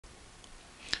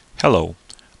Hello,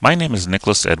 my name is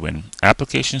Nicholas Edwin,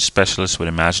 Application Specialist with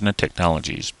Imagina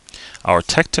Technologies. Our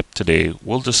tech tip today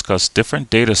will discuss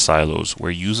different data silos where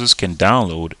users can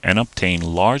download and obtain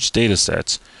large data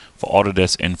sets for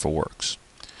Autodesk InfraWorks.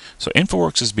 So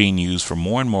InfraWorks is being used for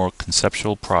more and more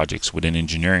conceptual projects within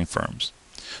engineering firms.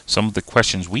 Some of the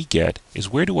questions we get is,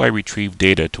 where do I retrieve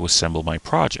data to assemble my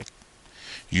project?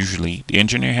 Usually, the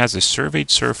engineer has a surveyed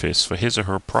surface for his or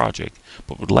her project,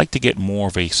 but would like to get more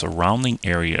of a surrounding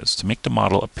areas to make the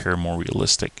model appear more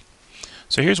realistic.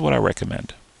 So here's what I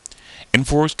recommend.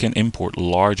 InfraWorks can import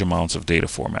large amounts of data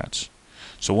formats.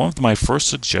 So one of my first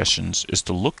suggestions is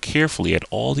to look carefully at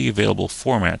all the available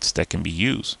formats that can be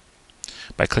used.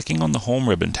 By clicking on the Home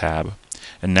ribbon tab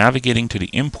and navigating to the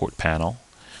Import panel,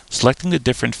 selecting the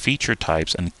different feature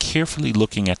types and carefully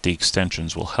looking at the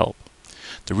extensions will help.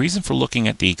 The reason for looking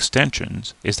at the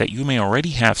extensions is that you may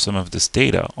already have some of this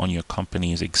data on your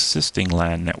company's existing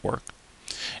LAN network.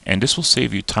 And this will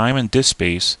save you time and disk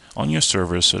space on your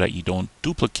servers so that you don't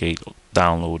duplicate or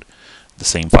download the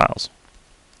same files.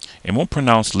 A more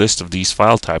pronounced list of these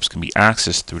file types can be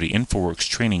accessed through the InfraWorks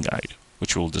training guide,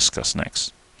 which we'll discuss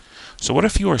next. So what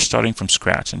if you are starting from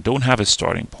scratch and don't have a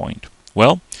starting point?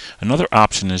 Well, another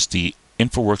option is the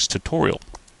InfraWorks tutorial.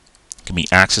 It can be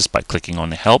accessed by clicking on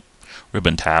the Help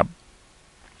ribbon tab,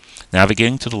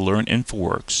 navigating to the Learn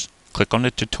InfraWorks, click on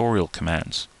the tutorial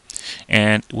commands.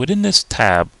 And within this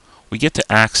tab, we get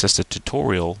to access the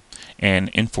tutorial and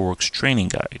InfraWorks training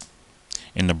guide.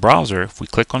 In the browser, if we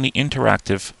click on the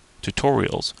interactive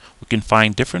tutorials, we can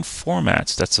find different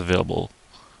formats that's available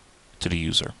to the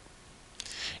user.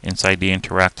 Inside the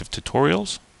interactive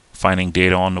tutorials, finding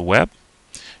data on the web,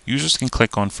 users can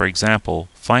click on, for example,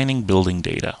 finding building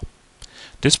data.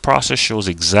 This process shows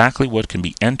exactly what can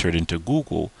be entered into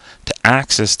Google to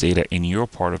access data in your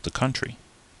part of the country.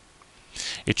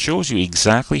 It shows you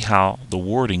exactly how the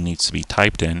wording needs to be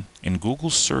typed in Google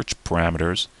search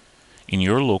parameters in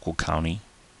your local county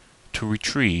to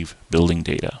retrieve building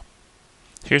data.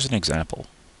 Here's an example.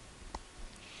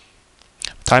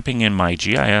 Typing in my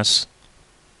GIS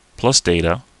plus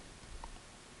data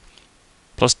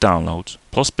plus downloads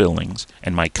plus billings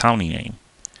and my county name.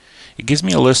 It gives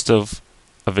me a list of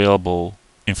available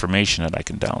information that I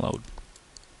can download.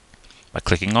 By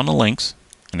clicking on the links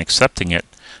and accepting it,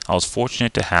 I was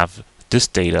fortunate to have this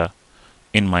data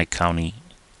in my county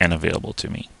and available to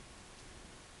me.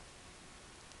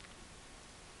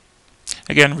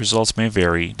 Again, results may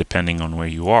vary depending on where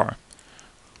you are.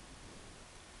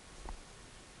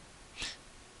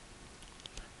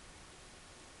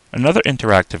 Another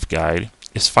interactive guide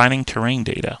is finding terrain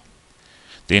data.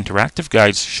 The interactive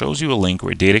guide shows you a link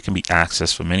where data can be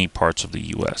accessed from many parts of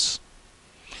the US.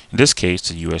 In this case,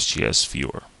 the USGS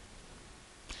viewer.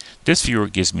 This viewer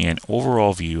gives me an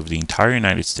overall view of the entire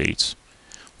United States,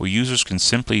 where users can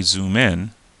simply zoom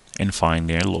in and find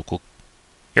their local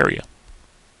area.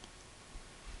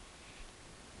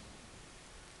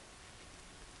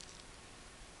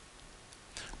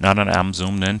 Now that I'm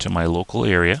zoomed into my local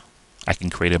area, I can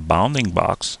create a bounding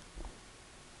box,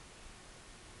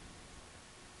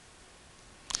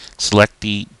 select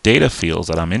the data fields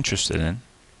that I'm interested in,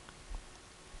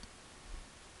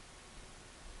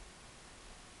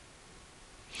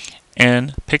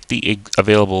 and pick the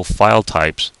available file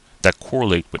types that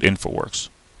correlate with InfraWorks.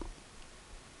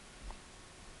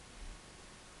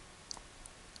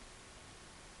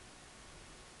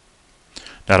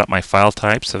 Now that my file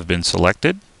types have been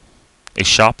selected, a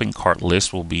shopping cart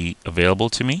list will be available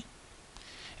to me,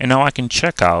 and now I can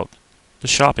check out the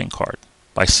shopping cart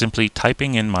by simply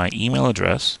typing in my email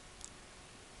address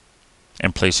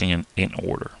and placing it in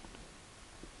order.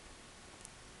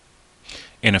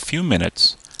 In a few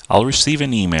minutes, I'll receive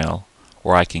an email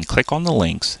where I can click on the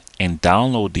links and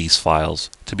download these files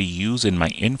to be used in my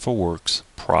InfraWorks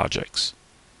projects.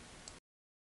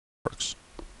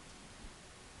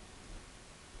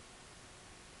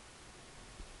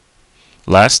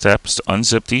 Last step is to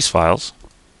unzip these files,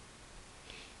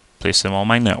 place them on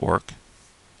my network,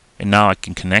 and now I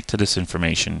can connect to this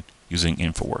information using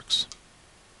InfraWorks.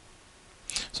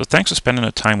 So thanks for spending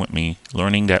the time with me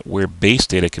learning that where base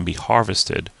data can be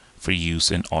harvested for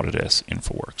use in Autodesk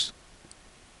InfraWorks.